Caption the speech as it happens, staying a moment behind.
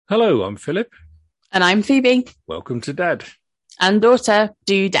Hello, I'm Philip. And I'm Phoebe. Welcome to Dad. And Daughter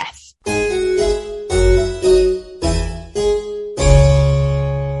Do Death.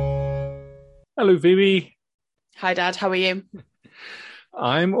 Hello, Phoebe. Hi, Dad. How are you?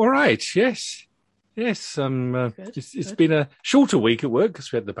 I'm all right, yes. Yes, it's been a shorter week at work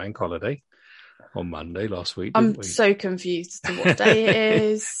because we had the bank holiday on Monday last week, didn't we? I'm so confused as to what day it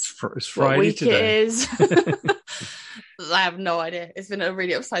is. It's Friday what week today. it is. I have no idea. It's been a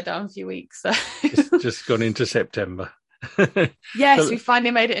really upside down few weeks. So. just gone into September. Yes, we finally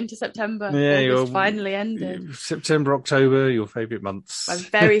made it into September. Yeah, August finally ended. September, October, your favourite months. My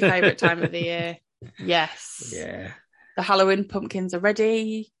very favourite time of the year. Yes. Yeah. The Halloween pumpkins are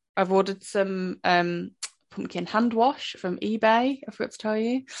ready. I've ordered some pumpkin hand wash from eBay. I forgot to tell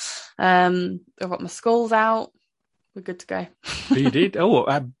you. I've got my skulls out. We're good to go. You did? Oh,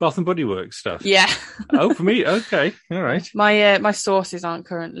 Bath and Body Works stuff. Yeah. Oh, for me? Okay. All right. My sources aren't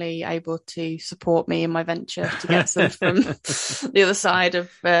currently able to support me in my venture to get some from the other side of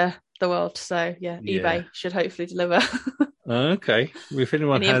the world. So, eBay should hopefully deliver. Okay. If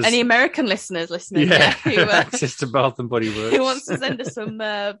anyone has any American listeners listening, who access to Bath and Body Works, who wants to send us some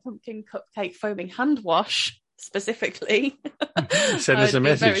pumpkin cupcake foaming hand wash specifically, send us a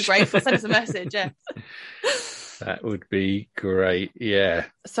message. Very grateful. Send us a message. Yeah. That would be great. Yeah.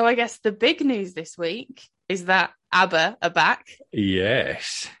 So I guess the big news this week is that ABBA are back.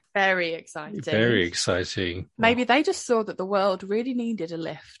 Yes. Very exciting. Very exciting. Maybe they just saw that the world really needed a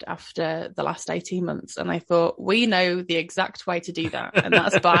lift after the last 18 months. And they thought, we know the exact way to do that. And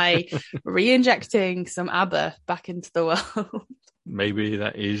that's by re-injecting some ABBA back into the world. Maybe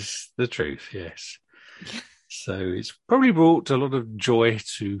that is the truth, yes. So it's probably brought a lot of joy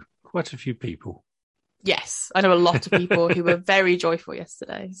to quite a few people. Yes, I know a lot of people who were very joyful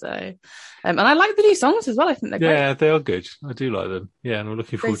yesterday. So, and I like the new songs as well. I think they're great. Yeah, they are good. I do like them. Yeah, and I'm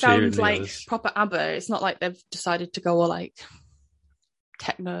looking forward to hearing the like others. Proper ABBA. It's not like they've decided to go all like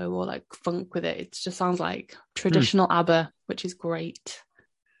techno or like funk with it. It just sounds like traditional ABBA, which is great.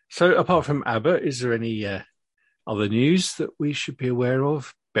 So, apart from ABBA, is there any other news that we should be aware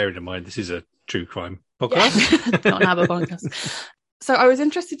of? Bearing in mind, this is a true crime podcast, not an ABBA podcast. So I was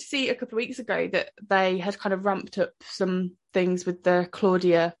interested to see a couple of weeks ago that they had kind of ramped up some things with the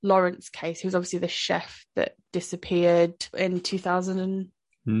Claudia Lawrence case, who was obviously the chef that disappeared in 2009,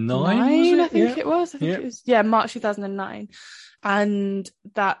 I think it was. It was, March 2009. And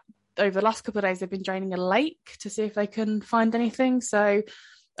that over the last couple of days, they've been draining a lake to see if they can find anything. So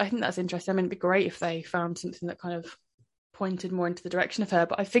I think that's interesting. I mean, it'd be great if they found something that kind of pointed more into the direction of her.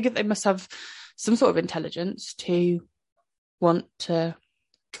 But I figured they must have some sort of intelligence to want to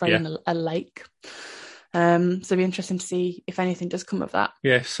drain a lake. So it'd be interesting to see if anything does come of that.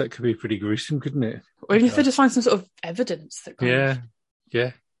 Yes, that could be pretty gruesome, couldn't it? Or even if they just find some sort of evidence that kind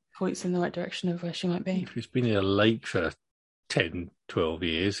of points in the right direction of where she might be. If it's been in a lake for 10, 12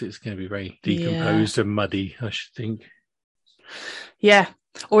 years, it's going to be very decomposed and muddy, I should think. Yeah.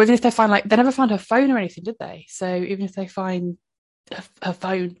 Or even if they find, they never found her phone or anything, did they? So even if they find her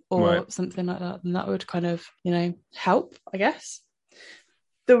phone or something like that, then that would kind of, help, I guess.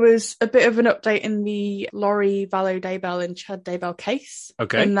 There was a bit of an update in the Laurie Vallow Daybell and Chad Daybell case.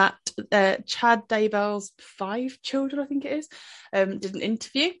 Okay. In that Chad Daybell's 5 children, I think it is, did an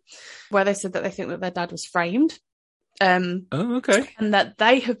interview where they said that they think that their dad was framed. Okay. And that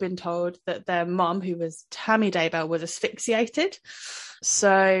they have been told that their mum, who was Tammy Daybell, was asphyxiated.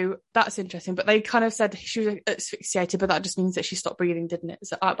 So that's interesting. But they kind of said she was asphyxiated, but that just means that she stopped breathing, didn't it?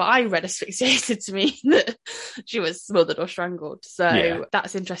 So, but I read asphyxiated to mean that she was smothered or strangled. So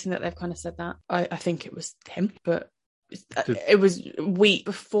that's interesting that they've kind of said that. I think it was him, but it was a week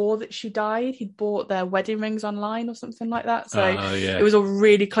before that she died. He'd bought their wedding rings online or something like that. So it was all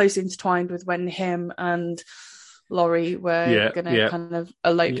really closely intertwined with when him and Laurie were going to kind of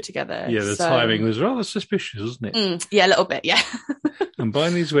elope together. Yeah, the timing was rather suspicious, wasn't it? Yeah, a little bit, yeah. I'm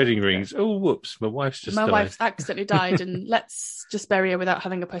buying these wedding rings. Oh, whoops, my wife's accidentally died, and let's just bury her without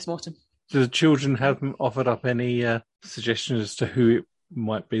having a post-mortem. Do the children haven't offered up any suggestions as to who it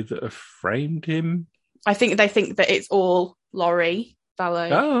might be that have framed him? I think they think that it's all Laurie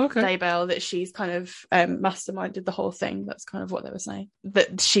Vallow Daybell, that she's kind of masterminded the whole thing. That's kind of what they were saying.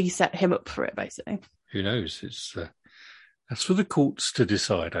 That she set him up for it, basically. Who knows? It's that's for the courts to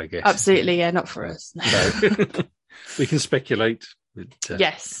decide, I guess. Absolutely, yeah, not for us. No. We can speculate. But,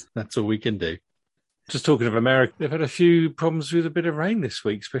 yes. That's all we can do. Just talking of America, they've had a few problems with a bit of rain this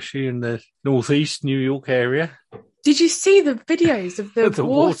week, especially in the northeast New York area. Did you see the videos of the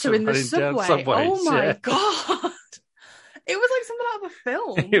water in the subway? Oh my God. It was like something out of a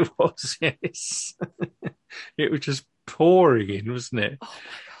film. It was, yes. It was just pouring in, wasn't it? Oh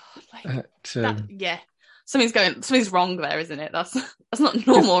my God. God, something's wrong there, isn't it? That's not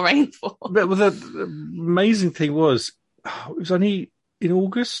normal rainfall. But the amazing thing was, it was only in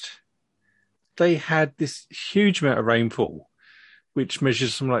August they had this huge amount of rainfall, which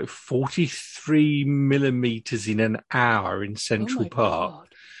measures something like 43 millimeters in an hour in Central Park,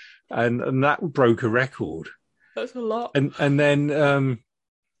 and that broke a record. That's a lot. And then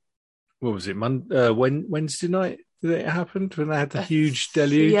what was it? Wednesday night that it happened when they had the huge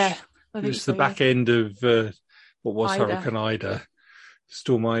deluge. Yeah, it was the back end of what was Ida. Hurricane Ida,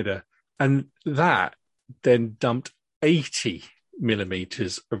 Storm Ida, and that then dumped 80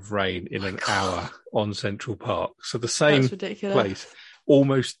 millimeters of rain in an hour on Central Park. So the same place,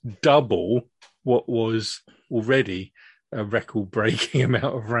 almost double what was already a record-breaking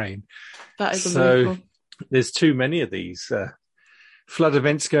amount of rain. That is unbelievable. There's too many of these flood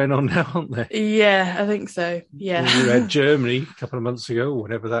events going on now, aren't there? Yeah, I think so. Yeah. We had Germany a couple of months ago, or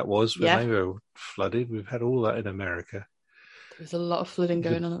whatever that was, when they were flooded. We've had all that in America. There's a lot of flooding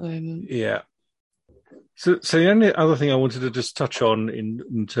going on at the moment. Yeah. So the only other thing I wanted to just touch on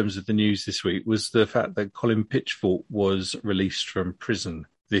in terms of the news this week was the fact that Colin Pitchfork was released from prison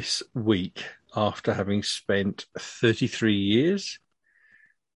this week after having spent 33 years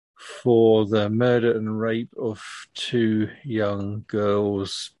for the murder and rape of two young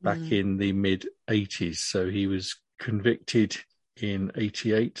girls back in the mid-80s. So he was convicted in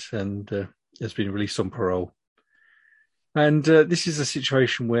 88 and has been released on parole. And this is a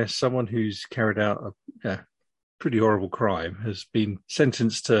situation where someone who's carried out a pretty horrible crime has been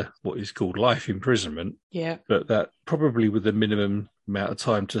sentenced to what is called life imprisonment. Yeah. But that probably with a minimum amount of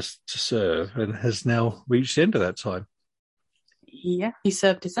time to serve, and has now reached the end of that time. Yeah. He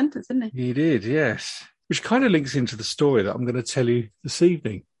served his sentence, didn't he? He did, yes. Which kind of links into the story that I'm going to tell you this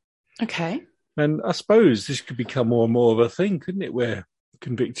evening. Okay. And I suppose this could become more and more of a thing, couldn't it, where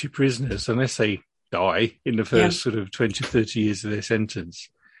convicted prisoners, unless they die in the first sort of 20, 30 years of their sentence,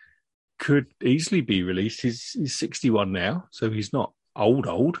 could easily be released. He's 61 now, so he's not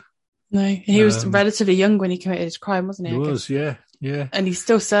old. No, he was relatively young when he committed his crime, wasn't he? He was, yeah. And he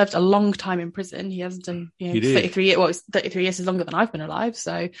still served a long time in prison. He hasn't done 33 years. Well, it's 33 years is longer than I've been alive,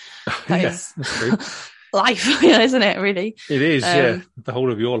 so that is that's true. life, isn't it, really? It is, the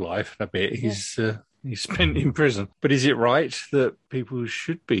whole of your life, a bit, he's spent in prison. But is it right that people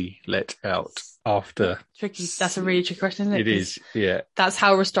should be let out after? Tricky. That's a really tricky question, isn't it? It is, yeah. That's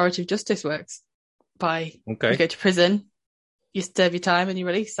how restorative justice works. You go to prison, you serve your time and you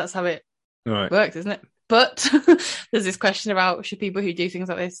release. That's how it works, isn't it? But there's this question about, should people who do things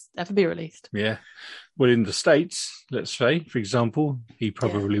like this ever be released? Yeah. Well, in the States, let's say, for example, he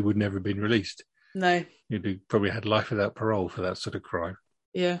probably would never have been released. No. He'd probably had life without parole for that sort of crime.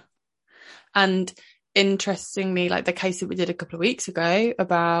 Yeah. And interestingly, like the case that we did a couple of weeks ago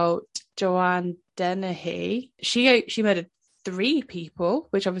about Joanne Dennehy, she murdered 3 people,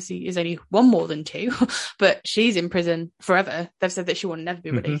 which obviously is only one more than 2, but she's in prison forever. They've said that she will never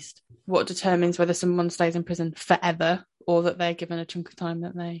be released. What determines whether someone stays in prison forever or that they're given a chunk of time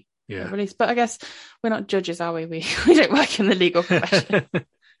that they get released? But I guess we're not judges, are we? We don't work in the legal profession.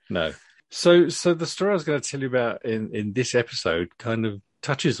 No. So the story I was going to tell you about in this episode kind of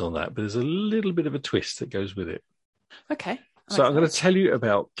touches on that, but there's a little bit of a twist that goes with it. Okay. So I'm going to tell you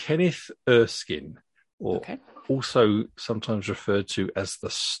about Kenneth Erskine, or also sometimes referred to as the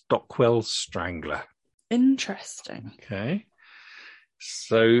Stockwell Strangler. Interesting. Okay.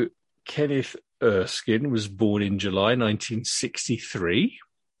 So Kenneth Erskine was born in July 1963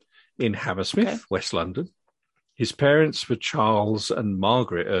 in Hammersmith, West London. His parents were Charles and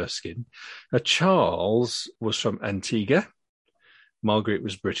Margaret Erskine. Charles was from Antigua. Margaret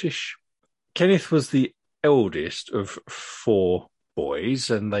was British. Kenneth was the eldest of 4 boys,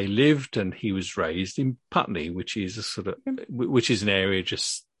 and they lived and he was raised in Putney, which is an area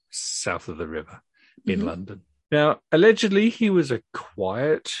just south of the river in London. Now, allegedly, he was a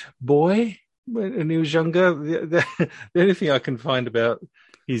quiet boy when he was younger. The only thing I can find about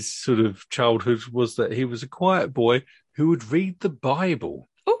his sort of childhood was that he was a quiet boy who would read the Bible.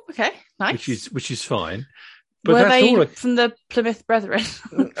 Oh, okay, nice. Which is fine. But were they from the Plymouth Brethren?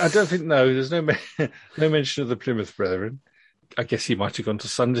 I don't think. No, there's no mention of the Plymouth Brethren. I guess he might have gone to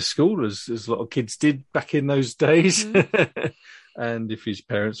Sunday school, as a lot of kids did back in those days. And if his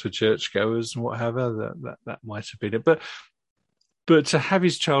parents were churchgoers and whatever, that might have been it. But to have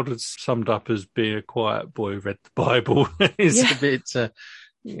his childhood summed up as being a quiet boy who read the Bible is a bit.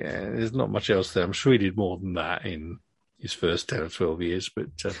 There's not much else there. I'm sure he did more than that in his first 10 or 12 years. But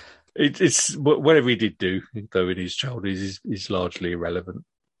it's whatever he did do, though, in his childhood is largely irrelevant.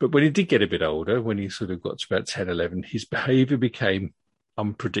 But when he did get a bit older, when he sort of got to about 10, 11, his behaviour became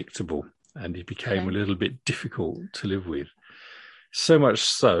unpredictable, and he became a little bit difficult to live with. So much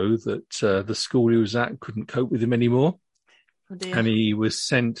so that the school he was at couldn't cope with him anymore. Oh dear. And he was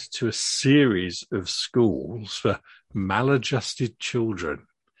sent to a series of schools for maladjusted children.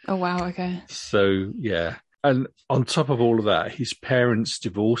 Oh, wow. Okay. So, yeah. And on top of all of that, his parents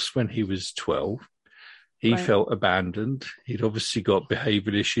divorced when he was 12. He felt abandoned. He'd obviously got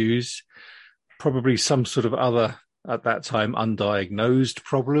behavioural issues, probably some sort of other, at that time, undiagnosed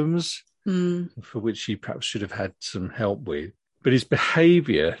problems for which he perhaps should have had some help with. But his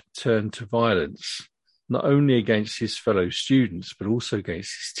behaviour turned to violence, not only against his fellow students, but also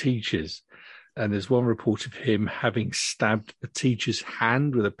against his teachers. And there's one report of him having stabbed a teacher's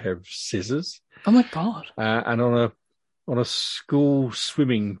hand with a pair of scissors. Oh, my God. And on a school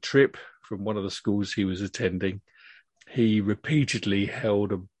swimming trip from one of the schools he was attending, he repeatedly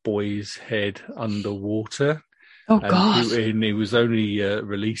held a boy's head underwater. Oh, God. And he was only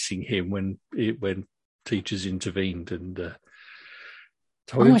releasing him when teachers intervened and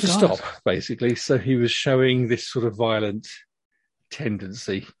told him to stop, basically. So he was showing this sort of violent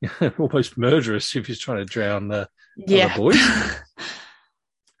tendency, almost murderous if he's trying to drown other boys.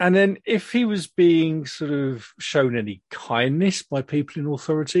 And then if he was being sort of shown any kindness by people in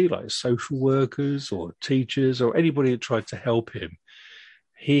authority, like social workers or teachers or anybody that tried to help him,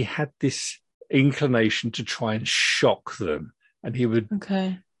 he had this inclination to try and shock them. And he would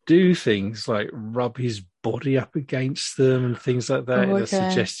do things like rub his body up against them and things like that in a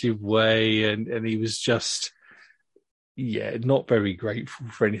suggestive way. And he was just, not very grateful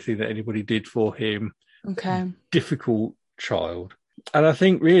for anything that anybody did for him. Okay. Difficult child. And I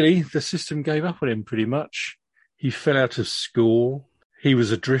think really the system gave up on him pretty much. He fell out of school. He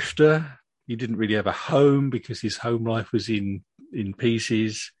was a drifter. He didn't really have a home because his home life was in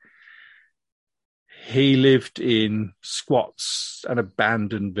pieces. He lived in squats and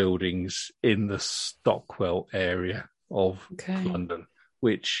abandoned buildings in the Stockwell area of London,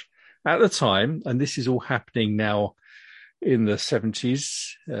 which at the time, and this is all happening now in the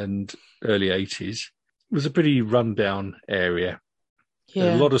 70s and early 80s, was a pretty rundown area.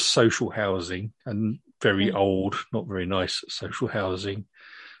 Yeah. A lot of social housing and very old, not very nice social housing,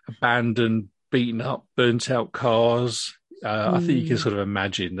 abandoned, beaten up, burnt out cars. I think you can sort of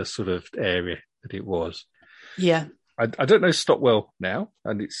imagine the sort of area that it was. Yeah. I don't know Stockwell now,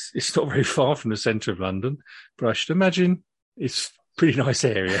 and it's not very far from the centre of London, but I should imagine it's a pretty nice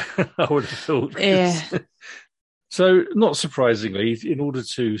area, I would have thought. Yeah. So, not surprisingly, in order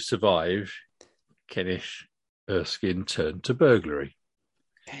to survive, Kenneth Erskine turned to burglary.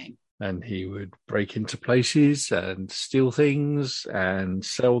 Okay. And he would break into places and steal things and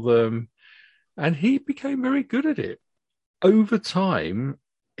sell them. And he became very good at it. Over time,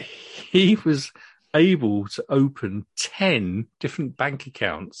 he was able to open 10 different bank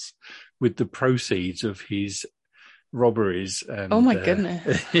accounts with the proceeds of his robberies and oh my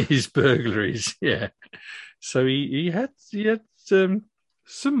goodness, his burglaries. Yeah. So he had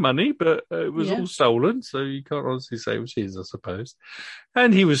some money, but it was all stolen, so you can't honestly say it was his, I suppose.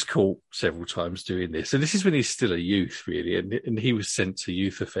 And he was caught several times doing this. And this is when he's still a youth, really, and he was sent to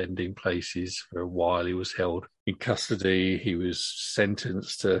youth offending places for a while. He was held in custody. He was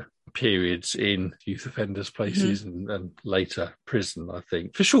sentenced to periods in youth offenders places and later prison, I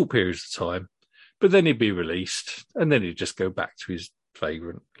think, for short periods of time. But then he'd be released, and then he'd just go back to his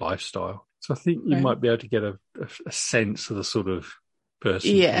vagrant lifestyle. So I think you might be able to get a sense of the sort of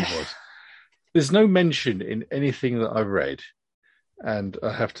person he was. There's no mention in anything that I've read, and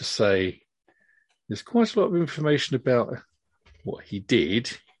I have to say there's quite a lot of information about what he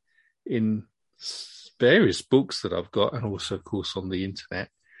did in various books that I've got, and also, of course, on the internet.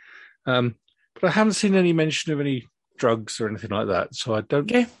 But I haven't seen any mention of any drugs or anything like that, so I don't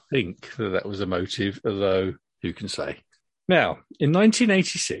think that was a motive, although who can say. Now, in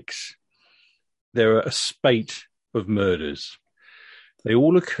 1986, there are a spate of murders. They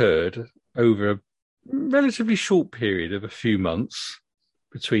all occurred over a relatively short period of a few months,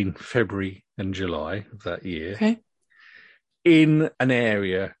 between February and July of that year, in an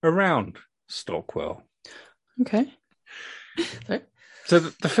area around Stockwell. Okay. So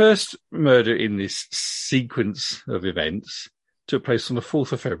the first murder in this sequence of events took place on the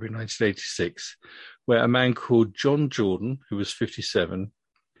 4th of February 1986, where a man called John Jordan, who was 57,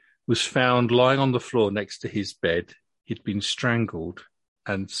 was found lying on the floor next to his bed. He'd been strangled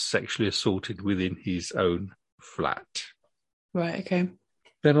and sexually assaulted within his own flat. Right, okay.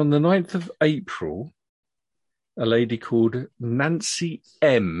 Then on the 9th of April, a lady called Nancy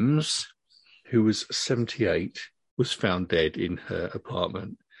Ems, who was 78, was found dead in her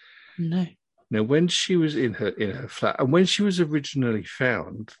apartment. No. Now, when she was in her flat, and when she was originally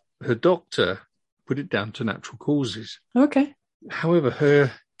found, her doctor put it down to natural causes. Okay. However,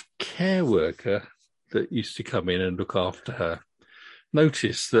 her care worker that used to come in and look after her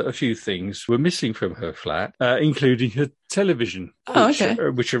noticed that a few things were missing from her flat, including her television,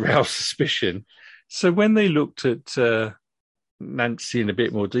 which aroused suspicion. So when they looked at Nancy in a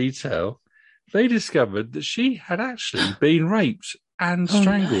bit more detail, they discovered that she had actually been raped and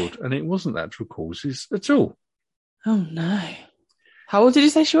strangled, and it wasn't natural causes at all. Oh, no. How old did you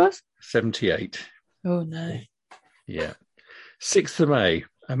say she was? 78. Oh, no. Yeah. 6th of May,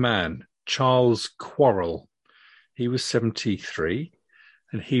 a man, Charles Quarrel. He was 73,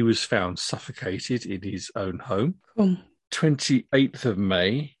 and he was found suffocated in his own home. 28th of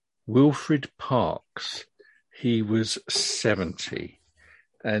May, Wilfred Parks. He was 70,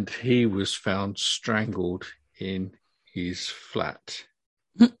 and he was found strangled in his flat,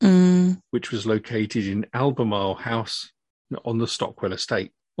 which was located in Albemarle House on the Stockwell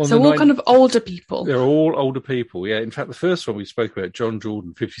estate. So all kind of older people? They're all older people, yeah. In fact, the first one we spoke about, John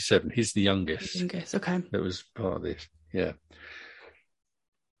Jordan, 57, he's the youngest. Okay. That was part of this, yeah.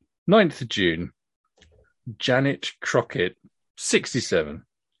 9th of June, Janet Crockett, 67.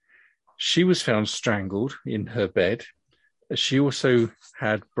 She was found strangled in her bed. She also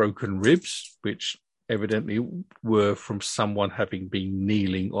had broken ribs, which evidently were from someone having been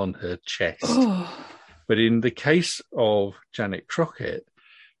kneeling on her chest. But in the case of Janet Crockett,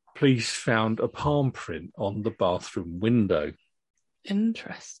 police found a palm print on the bathroom window.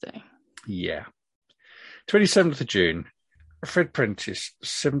 Interesting. Yeah. 27th of June, Fred Prentice,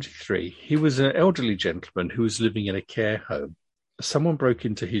 73. He was an elderly gentleman who was living in a care home. Someone broke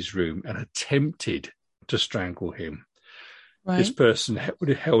into his room and attempted to strangle him. Right. This person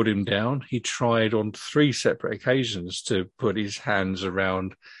held him down. He tried on 3 separate occasions to put his hands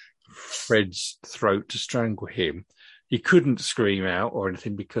around Fred's throat to strangle him. He couldn't scream out or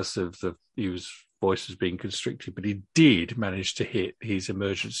anything because of his voice was being constricted, but he did manage to hit his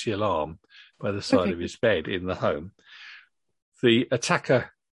emergency alarm by the side of his bed in the home. The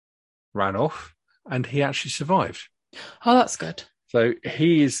attacker ran off and he actually survived. Oh, that's good. So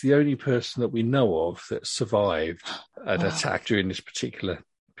he is the only person that we know of that survived an attack during this particular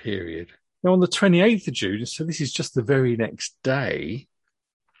period. Now, on the 28th of June, so this is just the very next day,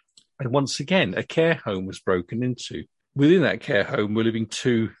 and once again, a care home was broken into. Within that care home were living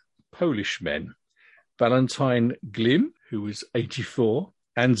 2 Polish men, Valentine Glim, who was 84,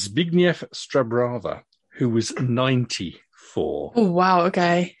 and Zbigniew Strabrawa, who was 94. Oh, wow,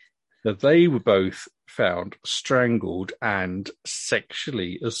 okay. Now, they were both found strangled and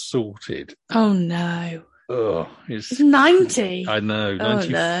sexually assaulted. Oh, no. Oh, it's 90. I know,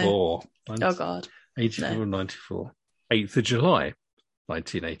 94. Oh, no. Oh, God. 84, 94. 8th of July,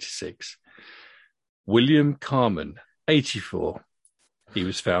 1986. William Carman, 84. He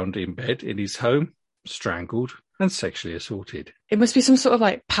was found in bed in his home, strangled and sexually assaulted. It must be some sort of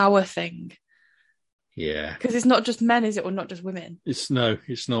like power thing. Yeah. Because it's not just men, is it? Or not just women? It's not.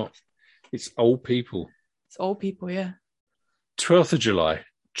 It's old people. It's old people, yeah. 12th of July,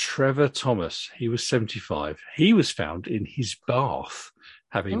 Trevor Thomas. He was 75. He was found in his bath,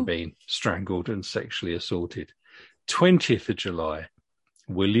 having been strangled and sexually assaulted. 20th of July,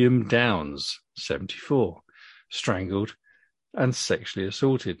 William Downs, 74, strangled and sexually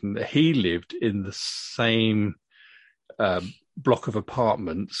assaulted. And he lived in the same block of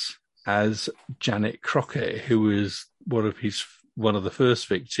apartments as Janet Crockett, who was one of the first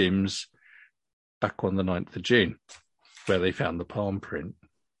victims back on the 9th of June, where they found the palm print.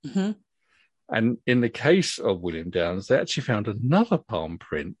 Mm-hmm. And in the case of William Downs, they actually found another palm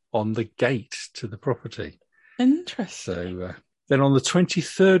print on the gate to the property. Interesting. So then on the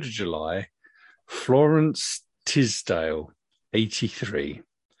 23rd of July, Florence Tisdale, 83.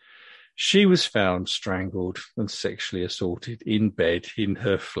 She was found strangled and sexually assaulted in bed in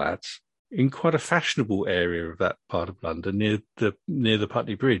her flat in quite a fashionable area of that part of London near the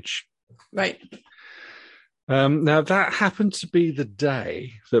Putney Bridge. Right. Now, that happened to be the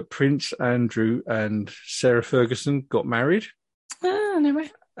day that Prince Andrew and Sarah Ferguson got married. Oh, no way.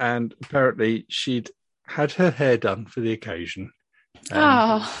 And apparently she'd had her hair done for the occasion.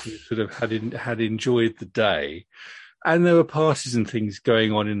 She sort of had enjoyed the day. And there were parties and things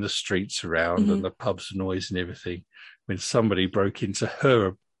going on in the streets around and the pubs noise and everything when somebody broke into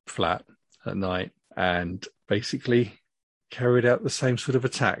her flat at night and basically carried out the same sort of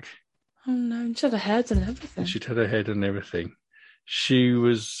attack. Oh, no. She had her hair done and everything. She'd had her hair done and everything. She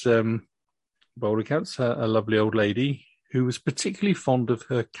was, by all accounts, a lovely old lady who was particularly fond of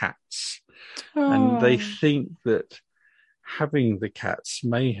her cats. Oh. And they think that having the cats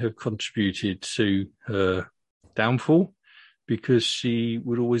may have contributed to her downfall, because she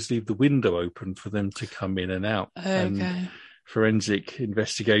would always leave the window open for them to come in and out. Okay. And forensic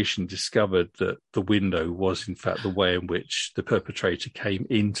investigation discovered that the window was, in fact, the way in which the perpetrator came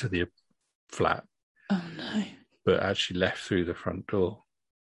into the flat. Oh, no. But actually left through the front door.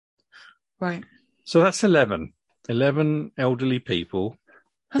 Right. So that's 11. 11 elderly people,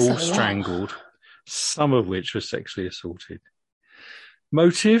 That's all strangled, some of which were sexually assaulted.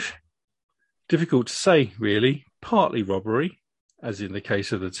 Motive? Difficult to say, really. Partly robbery, as in the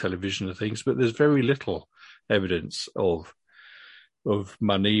case of the television and things, but there's very little evidence of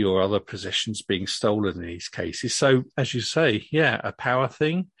money or other possessions being stolen in these cases. So, as you say, yeah, a power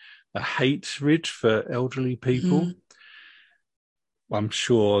thing, a hatred for elderly people. Mm. I'm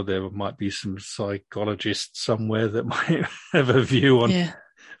sure there might be some psychologists somewhere that might have a view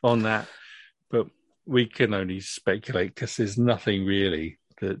on that, but we can only speculate because there's nothing really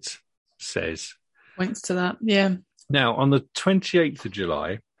that says. Points to that, yeah. Now, on the 28th of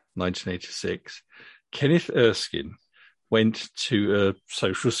July, 1986, Kenneth Erskine went to a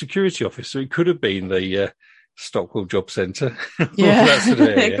social security office. So it could have been the Stockwell Job Centre, Yeah, that sort of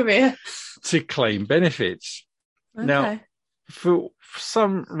area, it could be, yeah. to claim benefits. Okay. Now, for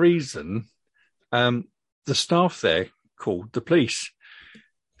some reason, the staff there called the police.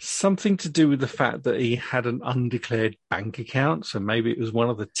 Something to do with the fact that he had an undeclared bank account, so maybe it was one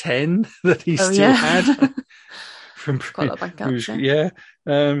of the 10 that he still had from Got that bank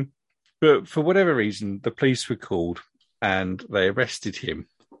account, but for whatever reason, the police were called and they arrested him.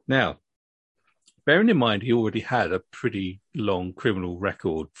 Now, bearing in mind he already had a pretty long criminal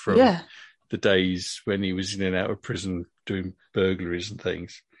record from the days when he was in and out of prison doing burglaries and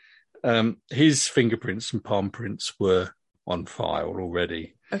things. His fingerprints and palm prints were on file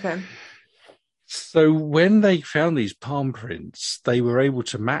already. Okay. So when they found these palm prints, they were able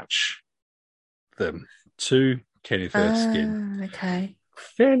to match them to Kenneth Erskine. Okay.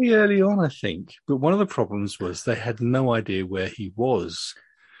 Fairly early on, I think. But one of the problems was they had no idea where he was.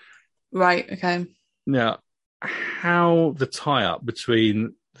 Right, okay. Now, how the tie-up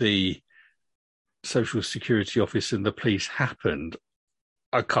between the Social Security Office and the police happened,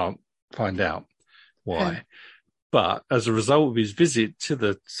 I can't find out why. Okay. But as a result of his visit to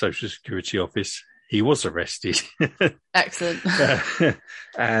the Social Security Office, he was arrested. Excellent.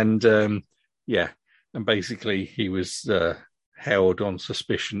 And basically he was held on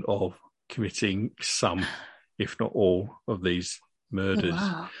suspicion of committing some, if not all, of these murders. Oh,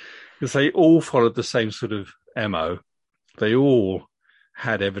 wow. Because they all followed the same sort of MO. They all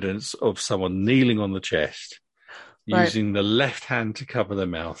had evidence of someone kneeling on the chest, using the left hand to cover the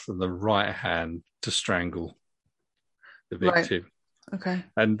mouth and the right hand to strangle the victim. Right. Okay.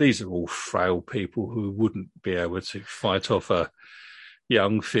 And these are all frail people who wouldn't be able to fight off a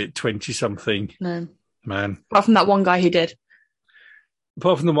young, fit 20-something man. Apart from that one guy who did.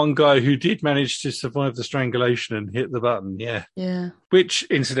 Apart from the one guy who did manage to survive the strangulation and hit the button, yeah. Yeah. Which,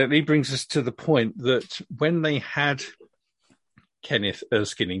 incidentally, brings us to the point that when they had Kenneth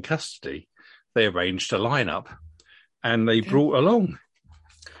Erskine in custody, they arranged a lineup and they brought along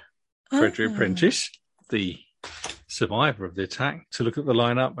Frederick Prentice, the survivor of the attack, to look at the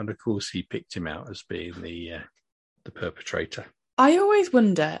lineup, and of course he picked him out as being the perpetrator. I always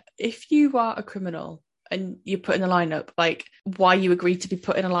wonder, if you are a criminal and you're put in a lineup, like, why you agreed to be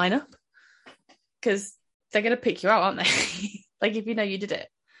put in a lineup? Because they're going to pick you out, aren't they? Like, if you know you did it,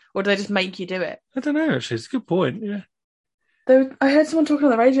 or do they just make you do it? I don't know, actually. It's a good point, yeah. I heard someone talking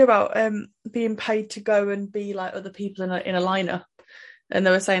on the radio about being paid to go and be like other people in a lineup, and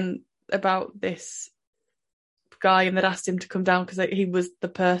they were saying about this guy, and they'd asked him to come down because he was the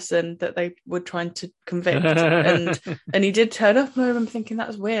person that they were trying to convict, and he did turn up. And I remember thinking, that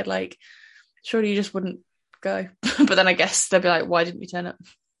was weird. Like, surely you just wouldn't go. But then I guess they'd be like, why didn't you turn up?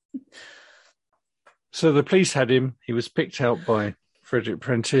 So the police had him. He was picked out by Frederick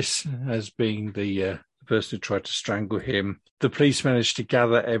Prentice as being the person who tried to strangle him. The police managed to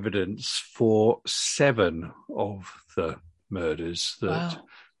gather evidence for 7 of the murders that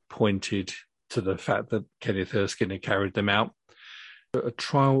pointed to the fact that Kenneth Erskine had carried them out. A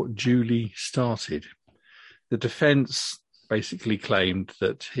trial duly started. The defence basically claimed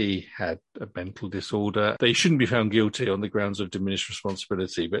that he had a mental disorder. They shouldn't be found guilty on the grounds of diminished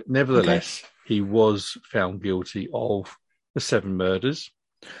responsibility, but nevertheless, he was found guilty of the 7 murders.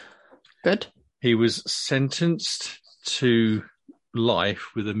 Good. He was sentenced to life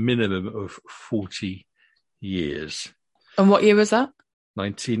with a minimum of 40 years. And what year was that?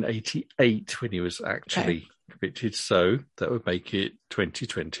 1988, when he was actually convicted. So that would make it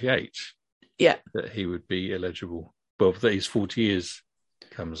 2028. Yeah. That he would be eligible. well, that his 40 years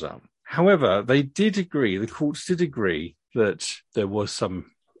comes up. However, they did agree, the courts did agree that there was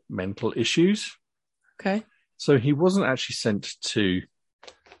some mental issues. Okay. So he wasn't actually sent to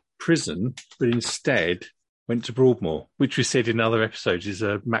prison, but instead went to Broadmoor, which we said in other episodes is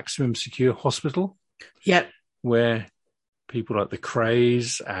a maximum secure hospital. Yep. Where people like the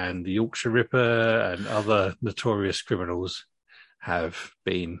Krays and the Yorkshire Ripper and other notorious criminals have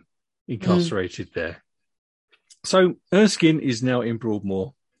been incarcerated there. So Erskine is now in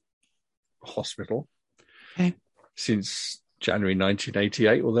Broadmoor Hospital since January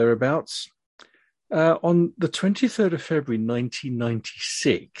 1988 or thereabouts. On the 23rd of February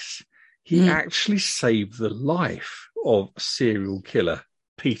 1996, he actually saved the life of serial killer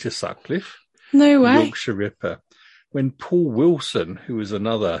Peter Sutcliffe, no way, Yorkshire Ripper, when Paul Wilson, who was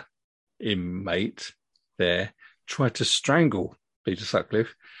another inmate there, tried to strangle Peter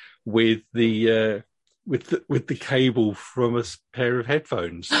Sutcliffe with the cable from a pair of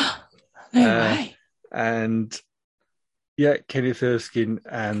headphones. No way. And yeah, Kenneth Erskine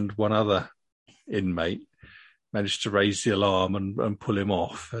and one other inmate managed to raise the alarm and pull him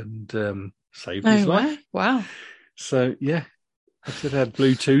off and save his life. Wow. So yeah, if it had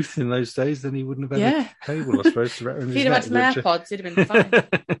Bluetooth in those days, then he wouldn't have had a cable, I suppose, to wrap around his neck. If he'd have had some AirPods, he'd have been fine.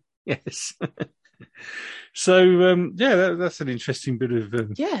 Yes. So that's an interesting bit of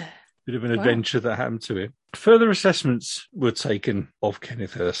an adventure that happened to him. Further assessments were taken of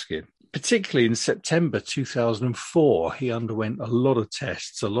Kenneth Erskine. Particularly in September 2004, he underwent a lot of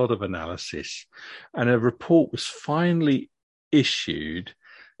tests, a lot of analysis, and a report was finally issued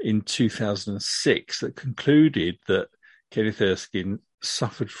in 2006 that concluded that Kenneth Erskine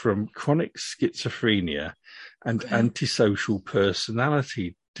suffered from chronic schizophrenia and antisocial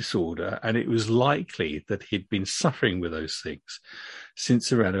personality disorder, and it was likely that he'd been suffering with those things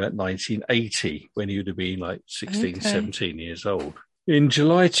since around about 1980, when he would have been like 16, 17 years old. In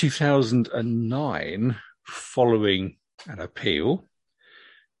July 2009, following an appeal,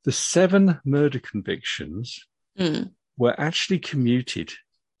 the 7 murder convictions were actually commuted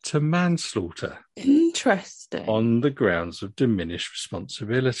to manslaughter. Interesting. On the grounds of diminished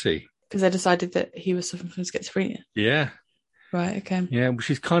responsibility. Because they decided that he was suffering from schizophrenia. Yeah. Right, okay. Yeah, which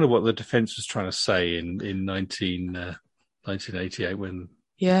is kind of what the defence was trying to say in 1988 when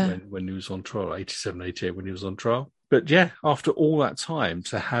he was on trial, 87, 88 when he was on trial. But yeah, after all that time,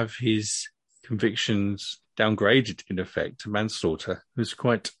 to have his convictions downgraded, in effect, to manslaughter was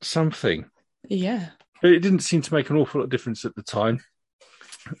quite something. Yeah. But it didn't seem to make an awful lot of difference at the time.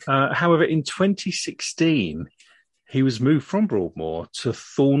 However, in 2016, he was moved from Broadmoor to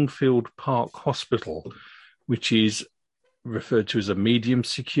Thornfield Park Hospital, which is referred to as a medium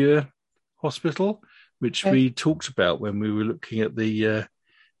secure hospital, which we talked about when we were looking at the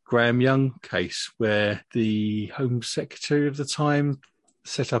Graham Young case, where the Home Secretary of the time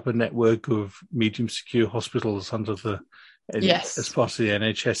set up a network of medium secure hospitals under as part of the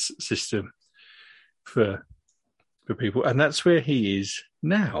NHS system for people, and that's where he is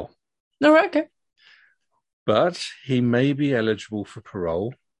now. No, okay. But he may be eligible for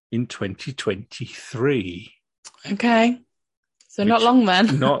parole in 2023. Okay. So not long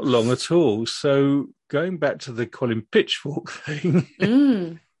then. Not long at all. So going back to the Colin Pitchfork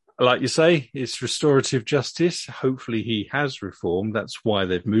thing, like you say, it's restorative justice. Hopefully he has reformed. That's why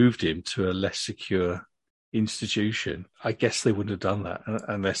they've moved him to a less secure institution. I guess they wouldn't have done that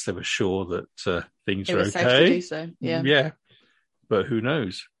unless they were sure that things were okay. It was safe to do so, yeah. Yeah. But who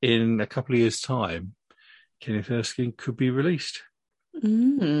knows? In a couple of years' time, Kenneth Erskine could be released.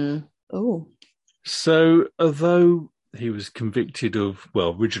 Oh. So although he was convicted of,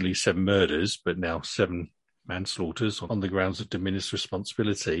 originally 7 murders, but now 7 manslaughters on the grounds of diminished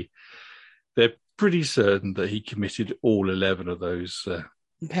responsibility, they're pretty certain that he committed all 11 of those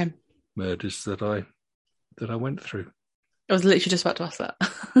murders that I went through. I was literally just about to ask that.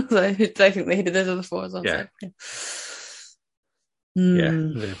 So I think that he did those other 4 as well. Yeah. So.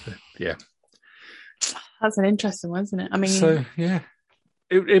 Yeah. That's an interesting one, isn't it? I mean, so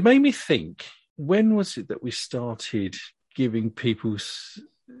it made me think, when was it that we started giving people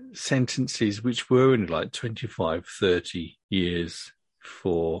sentences which were in like 25, 30 years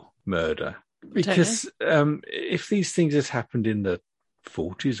for murder? Because if these things had happened in the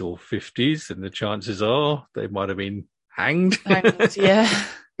 40s or 50s, then the chances are they might have been hanged. Yeah.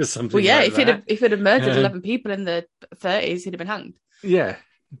 For something if that. he'd have murdered 11 people in the 30s, he'd have been hanged. Yeah,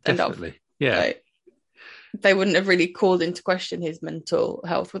 definitely. Yeah. Like, they wouldn't have really called into question his mental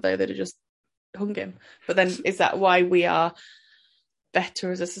health, would they? They'd have just hung him. But then is that why we are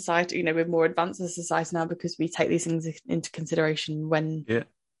better as a society? We're more advanced as a society now because we take these things into consideration when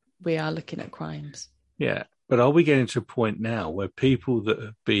we are looking at crimes. Yeah. But are we getting to a point now where people that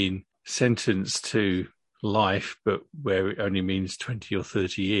have been sentenced to life, but where it only means 20 or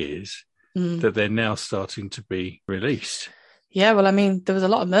 30 years, that they're now starting to be released? Yeah, well, I mean, there was a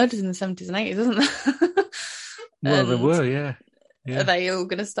lot of murders in the 70s and 80s, wasn't there? Well, there were, yeah. Are they all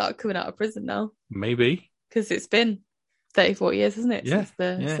going to start coming out of prison now? Maybe. Because it's been 30-40 years, hasn't it, since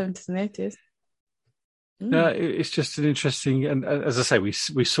the 70s and 80s? No, it's just an interesting, and as I say, we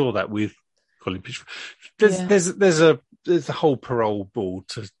saw that with Colin Pitchfork. There's a whole parole board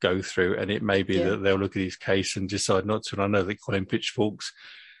to go through, and it may be that they'll look at his case and decide not to. And I know that Colin Pitchfork's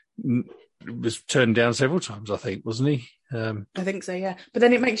was turned down several times, I think, wasn't he? I think so, yeah. But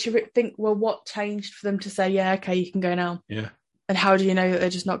then it makes you think, well, what changed for them to say, yeah, okay, you can go now? Yeah. And how do you know that they're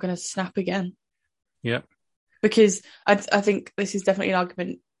just not going to snap again? Yeah. Because I think this is definitely an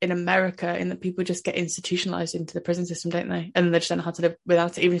argument in America, in that people just get institutionalized into the prison system, don't they? And they just don't know how to live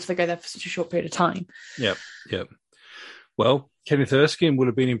without it, even if they go there for such a short period of time. Yep. Well, Kenneth Erskine would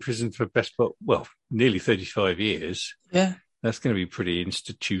have been in prison for nearly 35 years. Yeah. That's going to be pretty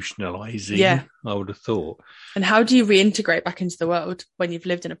institutionalizing, I would have thought. And how do you reintegrate back into the world when you've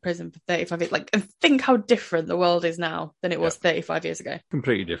lived in a prison for 35 years? And think how different the world is now than it was 35 years ago.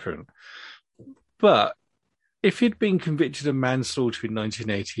 Completely different. But if he'd been convicted of manslaughter in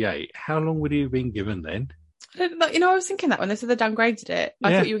 1988, how long would he have been given then? I was thinking that when they said they downgraded it.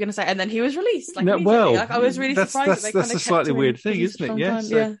 I thought you were going to say, and then he was released. I was really surprised. That's a slightly weird thing, isn't it?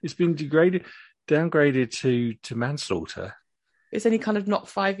 Yeah, it's been downgraded to manslaughter. It's only kind of not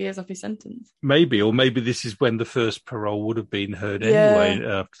 5 years off his sentence. Maybe this is when the first parole would have been heard anyway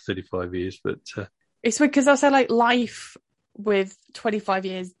after 35 years. But it's weird because they'll say like life with 25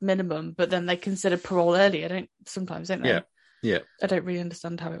 years minimum, but then they consider parole earlier, don't they? Yeah. I don't really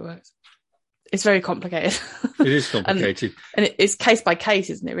understand how it works. It's very complicated. It is complicated. and it's case by case,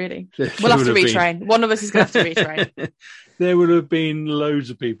 isn't it, really? We'll have to retrain. One of us is going to have to retrain. There would have been loads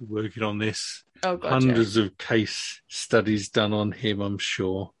of people working on this. Oh, God, hundreds of case studies done on him, I'm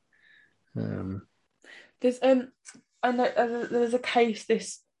sure. There's I know there was a case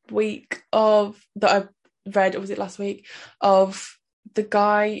this week that I read, or was it last week, of the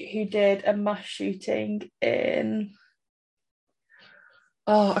guy who did a mass shooting in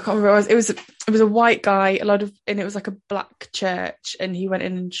I can't remember. It was a white guy, and it was like a black church, and he went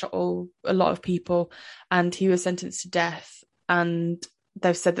in and shot a lot of people, and he was sentenced to death, and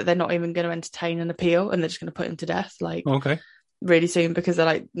they've said that they're not even going to entertain an appeal, and they're just going to put him to death really soon, because they're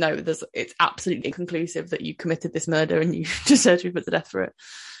like, no, it's absolutely inconclusive that you committed this murder and you deserve to be put to death for it.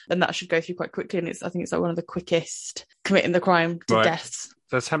 And that should go through quite quickly, and I think it's like one of the quickest committing the crime to deaths.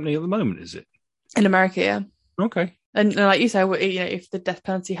 That's happening at the moment, is it? In America, yeah. Okay. And like you say, if the death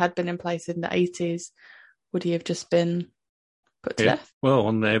penalty had been in place in the 80s, would he have just been put to death? Well,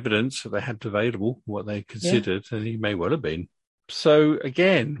 on the evidence that they had available, what they considered, and he may well have been. So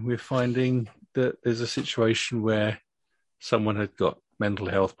again, we're finding that there's a situation where someone had got mental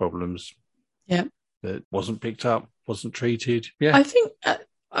health problems that wasn't picked up, wasn't treated. Yeah, I think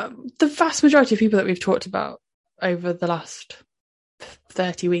the vast majority of people that we've talked about over the last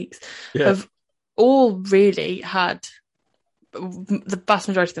 30 weeks have all really had, the vast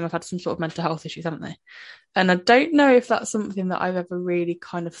majority of them have had some sort of mental health issues, haven't they? And I don't know if that's something that I've ever really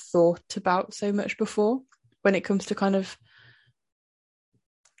kind of thought about so much before when it comes to kind of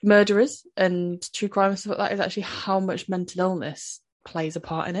murderers and true crime and stuff like that, is actually how much mental illness plays a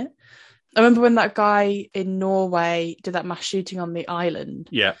part in it. I remember when that guy in Norway did that mass shooting on the island.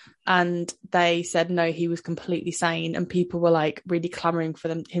 Yeah. And they said, no, he was completely sane. And people were like really clamoring for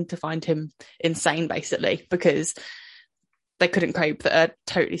him to find him insane, basically, because they couldn't cope that a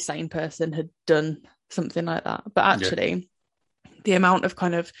totally sane person had done something like that. But actually, the amount of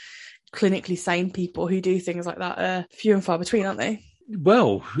kind of clinically sane people who do things like that are few and far between, aren't they?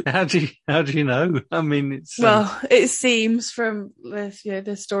 Well, how do you know? I mean, it's it seems from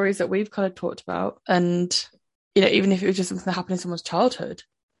the stories that we've kind of talked about, and even if it was just something that happened in someone's childhood,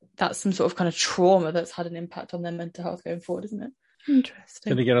 that's some sort of kind of trauma that's had an impact on their mental health going forward, isn't it?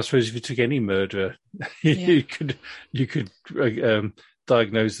 Interesting. And again, I suppose if you took any murderer, you could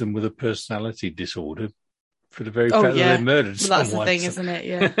diagnose them with a personality disorder for the very fact that they murdered someone. That's the thing, isn't it?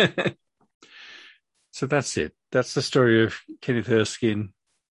 Yeah. So that's it. That's the story of Kenneth Erskine,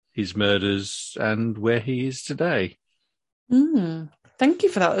 his murders, and where he is today. Thank you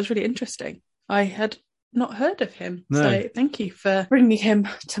for that. That was really interesting. I had not heard of him. No. So thank you for bringing him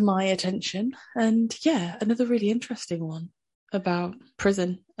to my attention. And another really interesting one about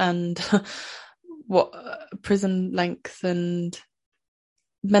prison and what prison length and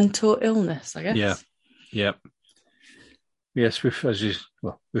mental illness, I guess. Yeah. Yes, we're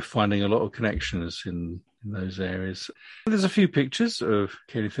finding a lot of connections in in those areas. There's a few pictures of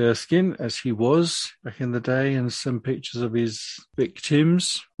Kenneth Erskine as he was back in the day, and some pictures of his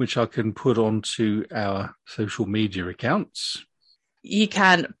victims, which I can put onto our social media accounts. You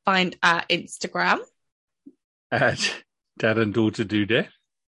can find our Instagram at Dad and Daughter Do Death.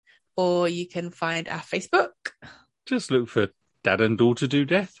 Or you can find our Facebook. Just look for Dad and Daughter Do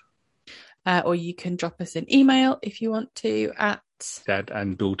Death. Or you can drop us an email if you want to at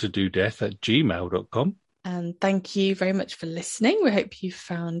dadanddaughterdodeath@gmail.com. And thank you very much for listening. We hope you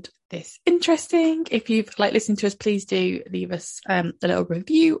found this interesting. If you've liked listening to us, please do leave us a little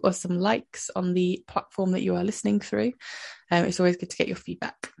review or some likes on the platform that you are listening through. It's always good to get your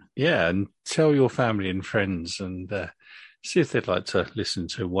feedback. Yeah, and tell your family and friends, and see if they'd like to listen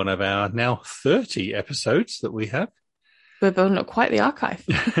to one of our now 30 episodes that we have. We're building up quite the archive.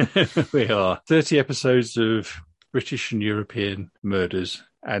 We are. 30 episodes of British and European murders,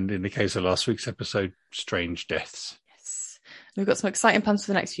 and in the case of last week's episode, strange deaths. Yes. We've got some exciting plans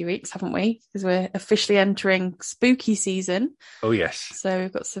for the next few weeks, haven't we? Because we're officially entering spooky season. Oh, yes. So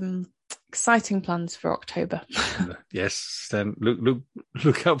we've got some exciting plans for October. Yes. Then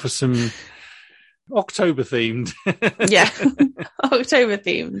look out for some October themed. Yeah. October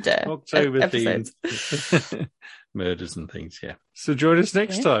themed episodes. Murders and things, yeah. So join us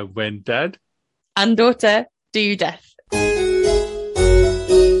next time when Dad and Daughter do death.